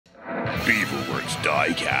Beaverworx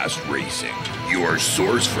Diecast Racing, your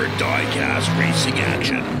source for diecast racing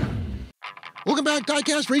action. Welcome back,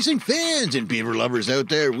 Diecast Racing fans and beaver lovers out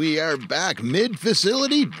there. We are back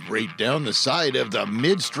mid-facility, right down the side of the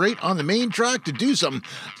mid-straight on the main track to do some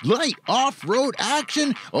light off-road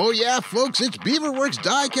action. Oh yeah, folks, it's Beaverworx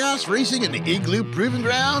Diecast Racing in the Igloo Proving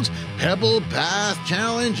Grounds Pebble Path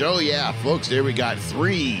Challenge. Oh yeah, folks, there we got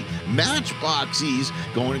 3 Matchboxes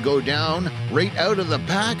going to go down right out of the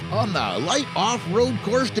pack on the light off-road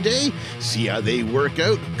course today. See how they work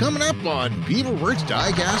out coming up on Beaverworx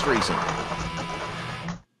Diecast Racing.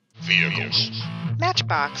 Vehicles.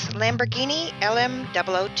 Matchbox Lamborghini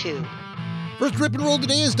LM002. First rip and roll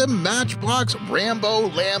today is the Matchbox Rambo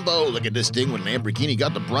Lambo. Look at this thing when Lamborghini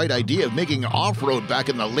got the bright idea of making off-road back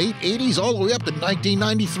in the late 80s all the way up to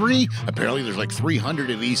 1993. Apparently there's like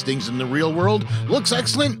 300 of these things in the real world. Looks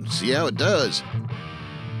excellent. See how it does.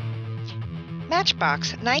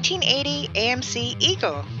 Matchbox 1980 AMC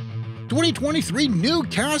Eagle. 2023 new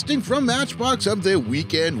casting from Matchbox of the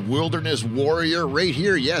Weekend Wilderness Warrior right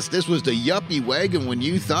here. Yes, this was the yuppie wagon when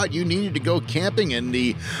you thought you needed to go camping in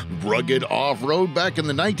the rugged off-road back in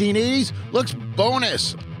the 1980s. Looks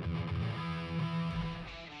bonus.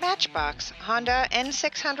 Matchbox Honda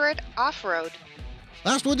N600 Off-Road.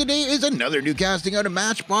 Last one today is another new casting out of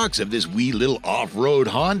Matchbox of this wee little off-road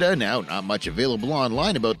Honda. Now, not much available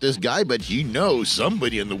online about this guy, but you know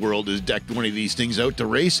somebody in the world has decked one of these things out to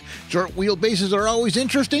race. Short wheelbases are always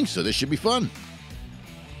interesting, so this should be fun.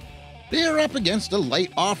 They are up against a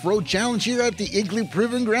light off-road challenge here at the Igloo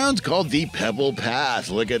Proving Grounds called the Pebble Path.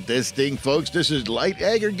 Look at this thing, folks. This is light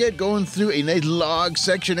aggregate going through a nice log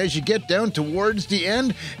section as you get down towards the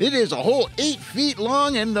end. It is a whole 8 feet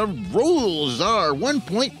long, and the rules are 1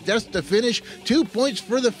 point just to finish, 2 points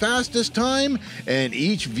for the fastest time, and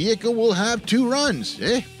each vehicle will have 2 runs.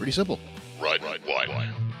 Pretty simple. Run,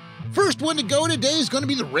 one. First one to go today is going to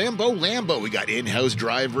be the Rambo Lambo. We got in-house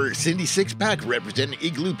driver Cindy Sixpack representing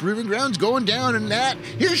Igloo Proving Grounds going down in that.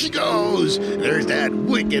 Here she goes. There's that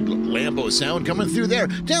wicked Lambo sound coming through there.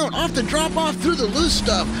 Down off the drop-off through the loose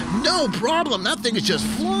stuff. No problem. That thing is just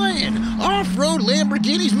flying. Off-road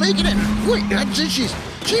Lamborghini's making it. Wait, that's it.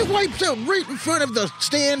 She wipes out right in front of the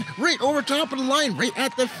stand, right over top of the line, right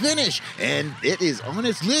at the finish. And it is on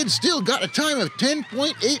its lid, still got a time of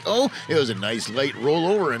 10.80. It was a nice light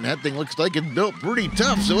rollover, and that thing looks like it's built pretty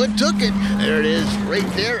tough, so it took it. There it is, right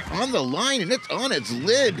there on the line, and it's on its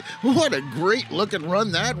lid. What a great looking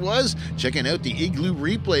run that was. Checking out the Igloo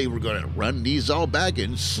replay, we're going to run these all back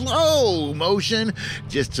in slow motion,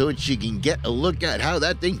 just so she can get a look at how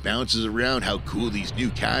that thing bounces around, how cool these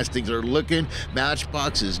new castings are looking.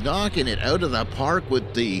 Matchbox is knocking it out of the park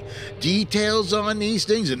with the details on these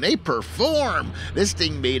things, and they perform. This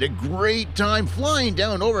thing made a great time flying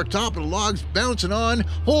down over top of the logs, bouncing on,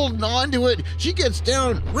 holding on to it. She gets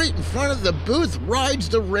down right in front of the booth, rides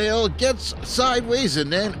the rail, gets sideways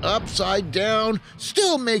and then upside down,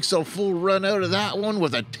 still makes a full run out of that one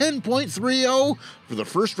with a 10.30 for the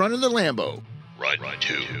first run in the Lambo. Run,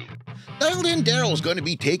 2. Dialed in Daryl's going to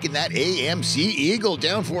be taking that AMC Eagle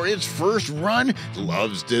down for its first run.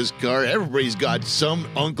 Loves this car. Everybody's got some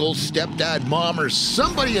uncle, stepdad, mom, or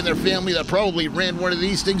somebody in their family that probably ran one of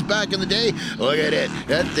these things back in the day. Look at it.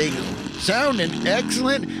 That thing sounding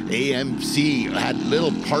excellent. AMC had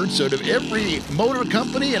little parts out of every motor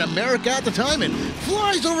company in America at the time and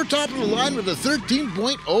flies over top of the line with a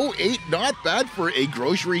 13.08. Not bad for a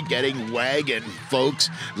grocery getting wagon,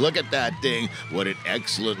 folks. Look at that thing. What an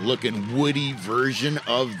excellent looking woody version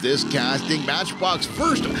of this casting. Matchbox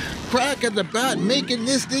first crack at the bat making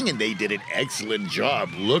this thing, and they did an excellent job.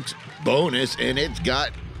 Looks bonus, and it's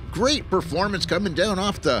got great performance coming down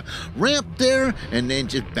off the ramp there and then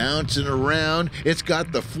just bouncing around. It's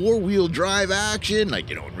got the 4-wheel drive action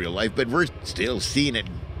like, in real life, but we're still seeing it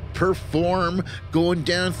perform going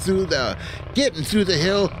down through getting through the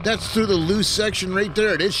hill. That's through the loose section right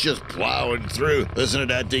there, and it's just plowing through. Listen to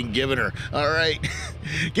that thing giving her. All right.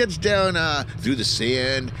 Gets down through the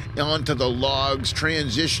sand onto the logs.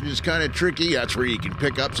 Transition is kind of tricky. That's where you can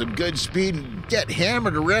pick up some good speed and get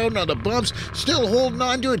hammered around on the bumps. Still holding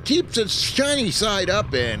on to it. Keeps its shiny side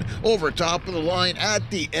up and over top of the line at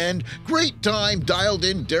the end. Great time. Dialed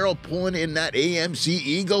in Daryl pulling in that AMC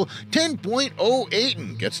Eagle. 10.08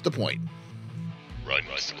 and gets the point. Run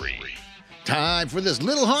 3. Time for this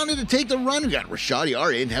little Honda to take the run. We got Rashadi,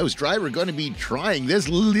 our in-house driver, going to be trying this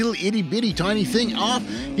little itty-bitty tiny thing off.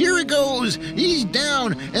 Here it goes. He's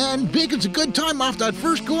down, and making a good time off that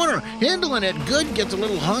first corner. Handling it good, gets a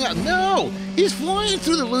little hung up. No, he's flying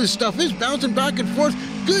through the loose stuff. He's bouncing back and forth.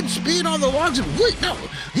 Good speed on the logs. And wait, no,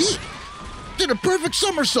 he did a perfect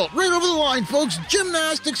somersault right over the line, folks.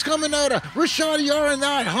 Gymnastics coming out of Rashad Yar in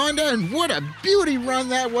that Honda, and what a beauty run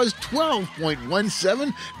that was.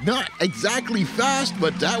 12.17. Not exactly fast,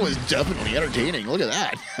 but that was definitely entertaining. Look at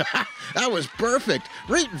that. That was perfect.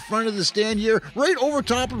 Right in front of the stand here, right over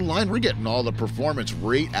top of the line. We're getting all the performance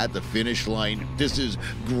right at the finish line. This is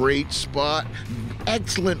great spot.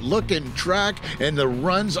 Excellent looking track, and the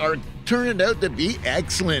runs are turning out to be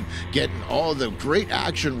excellent. Getting all the great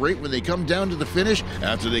action right when they come down to the finish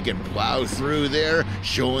after they can plow through there,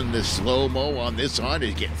 showing the slow-mo on this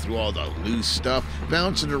Honda, getting through all the loose stuff,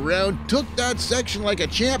 bouncing around, took that section like a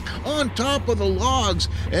champ on top of the logs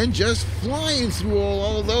and just flying through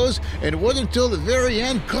all of those, and it wasn't until the very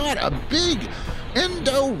end, caught a big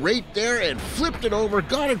endo right there and flipped it over,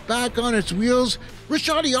 got it back on its wheels.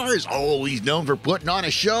 Rashad Yar is always known for putting on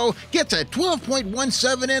a show, gets a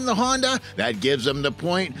 12.17 in the Honda. That gives him the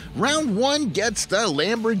point. Round one gets the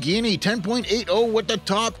Lamborghini, 10.80 with the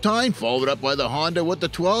top time, followed up by the Honda with the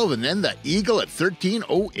 12, and then the Eagle at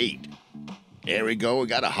 13.08. There we go. We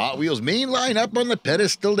got a Hot Wheels main line up on the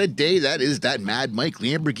pedestal today. That is that Mad Mike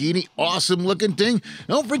Lamborghini. Awesome looking thing.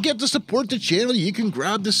 Don't forget to support the channel. You can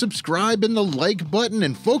grab the subscribe and the like button.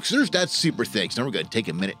 And folks, there's that super thanks. Now we're going to take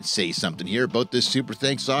a minute and say something here about this super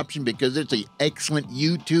thanks option, because it's an excellent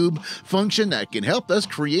YouTube function that can help us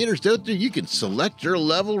creators out there. You can select your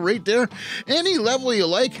level right there. Any level you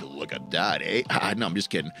like. Look at that, eh? No, I'm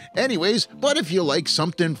just kidding. Anyways, but if you like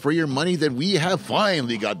something for your money, then we have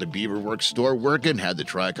finally got the Beaverworx store working. Had to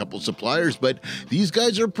try a couple suppliers, but these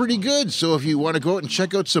guys are pretty good. So if you want to go out and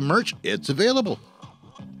check out some merch, it's available.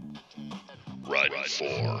 Run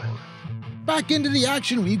 4. Back into the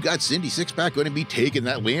action, we've got Cindy Sixpack going to be taking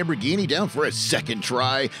that Lamborghini down for a second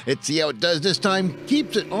try. Let's see how it does this time.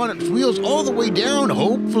 Keeps it on its wheels all the way down,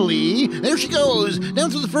 hopefully. There she goes, down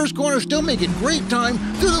through the first corner, still making great time.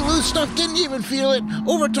 Through the loose stuff, didn't even feel it.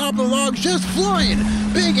 Over top of the logs, just flying.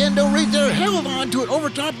 Big endo right there, held on to it over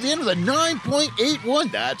top of the end of the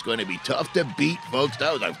 9.81. That's going to be tough to beat, folks.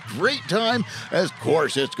 That was a great time. Of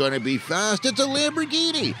course, it's going to be fast. It's a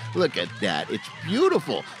Lamborghini. Look at that. It's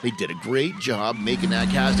beautiful. They did a great job making that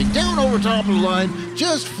casting down over top of the line,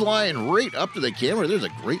 just flying right up to the camera. There's a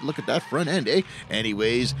great look at that front end, eh?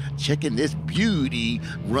 Anyways, checking this beauty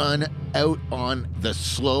run out on the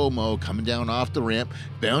slow-mo, coming down off the ramp,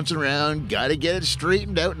 bouncing around, gotta get it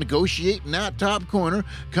straightened out, negotiating that top corner,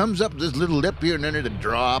 comes up this little lip here and then it'll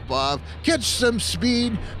drop off, catch some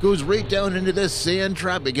speed, goes right down into this sand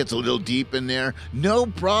trap. It gets a little deep in there, no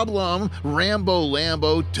problem. Rambo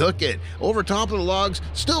Lambo took it over top of the logs,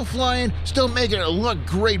 still flying, still making it look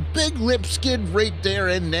great. Big lip skid right there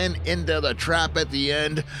and then into the trap at the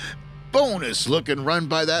end. Bonus looking run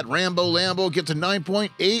by that Rambo Lambo, gets a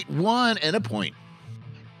 9.81 and a point.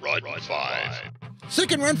 Run 5.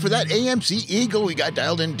 Second run for that AMC Eagle. We got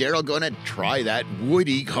dialed in Daryl going to try that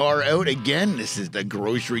Woody car out again. This is the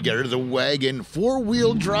grocery getter, the wagon,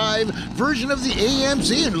 4-wheel drive version of the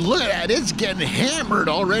AMC. And look at that, it's getting hammered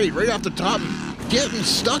already right off the top. Getting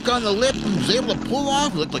stuck on the lip and was able to pull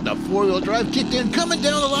off. Looked like the 4-wheel drive kicked in, coming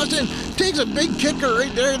down the last end, takes a big kicker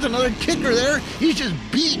right there. There's another kicker there. He's just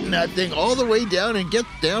beating that thing all the way down and gets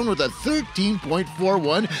down with a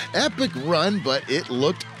 13.41. Epic run, but it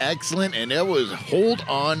looked excellent, and it was hold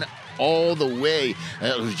on all the way.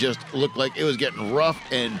 It was just looked like it was getting rough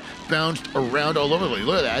and bounced around all over the place.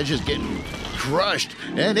 Look at that, it's just getting crushed,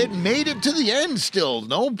 and it made it to the end still,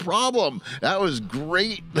 no problem. That was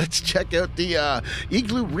great. Let's check out the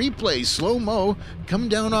Igloo replay. Slow-mo, come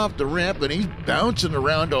down off the ramp, and he's bouncing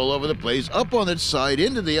around all over the place, up on its side,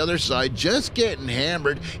 into the other side, just getting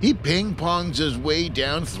hammered. He ping-pongs his way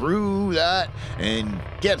down through that and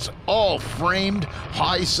gets all framed,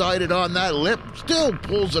 high-sided on that lip, still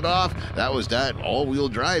pulls it off. That was that all-wheel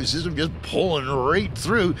drive system just pulling right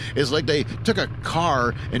through. It's like they took a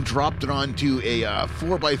car and dropped it onto a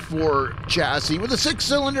 4x4 chassis with a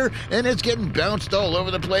 6-cylinder, and it's getting bounced all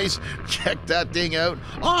over the place. Check that thing out.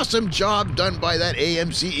 Awesome job done by that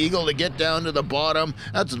AMC Eagle to get down to the bottom.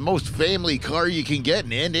 That's the most family car you can get,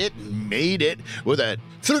 and it made it with a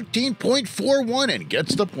 13.41 and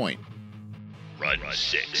gets the point. Run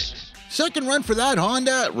 6. Second run for that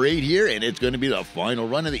Honda right here, and it's going to be the final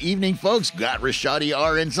run of the evening, folks. Got Rashad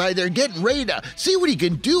R inside there getting ready to see what he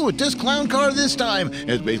can do with this clown car this time.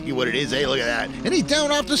 That's basically what it is. Hey, look at that. And he's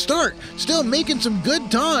down off the start, still making some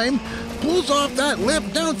good time. Pulls off that lip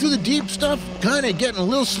down through the deep stuff, kind of getting a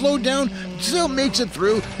little slowed down, still makes it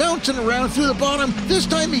through, bouncing around through the bottom. This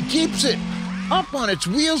time he keeps it. up on its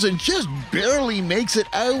wheels and just barely makes it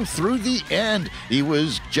out through the end. He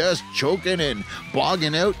was just choking and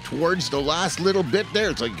bogging out towards the last little bit there.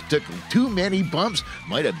 It's like it took too many bumps.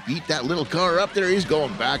 Might have beat that little car up there. He's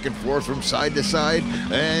going back and forth from side to side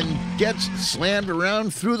and gets slammed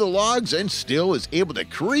around through the logs and still is able to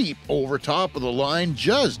creep over top of the line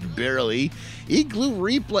just barely. Igloo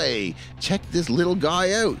replay. Check this little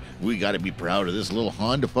guy out. We got to be proud of this little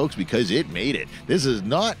Honda, folks, because it made it. This is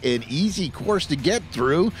not an easy course to get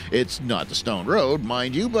through. It's not the Stone Road,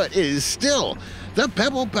 mind you, but it is still the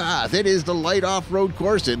Pebble Path. It is the light off-road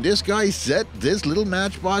course, and this guy set this little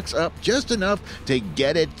Matchbox up just enough to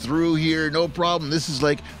get it through here. No problem. This is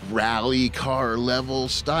like rally car level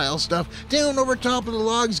style stuff. Down over top of the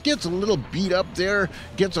logs, gets a little beat up there,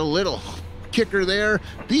 gets a little kicker there,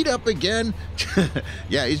 beat up again.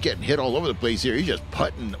 Yeah, he's getting hit all over the place here. He's just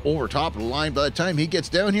putting over top of the line by the time he gets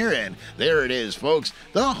down here, and there it is, folks.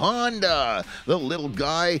 The Honda, the little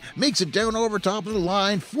guy, makes it down over top of the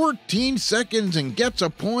line, 14 seconds, and gets a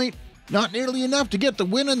point. Not nearly enough to get the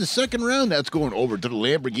win in the second round. That's going over to the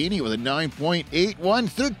Lamborghini with a 9.81,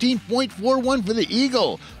 13.41 for the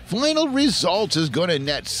Eagle. Final results is going to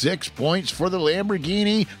net 6 points for the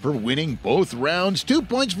Lamborghini for winning both rounds, 2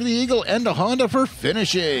 points for the Eagle and the Honda for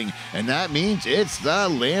finishing. And that means it's the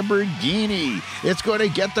Lamborghini. It's going to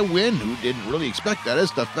get the win. Who didn't really expect that?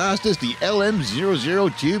 It's the fastest, the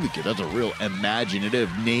LM002, because that's a real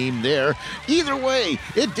imaginative name there. Either way,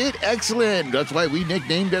 it did excellent. That's why we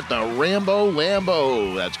nicknamed it the Rambo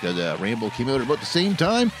Lambo. That's because Rambo came out at about the same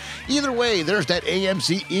time. Either way, there's that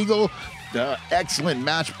AMC Eagle. The excellent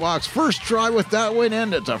Matchbox first try with that one,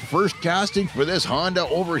 and it's a first casting for this Honda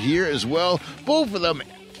over here as well. Both of them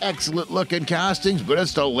excellent looking castings, but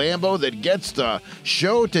it's the Lambo that gets the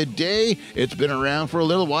show today. It's been around for a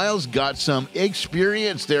little while. It's got some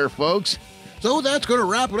experience there, folks. So that's going to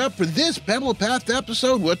wrap it up for this Pebble Path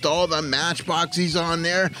episode with all the Matchboxies on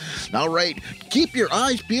there. All right, keep your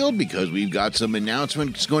eyes peeled because we've got some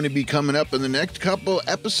announcements going to be coming up in the next couple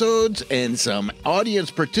episodes and some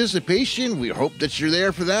audience participation. We hope that you're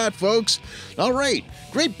there for that, folks. All right,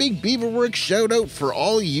 great big Beaverworx shout out for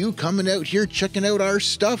all you coming out here checking out our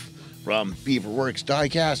stuff. From Beaverworx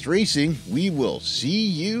Diecast Racing, we will see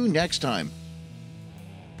you next time.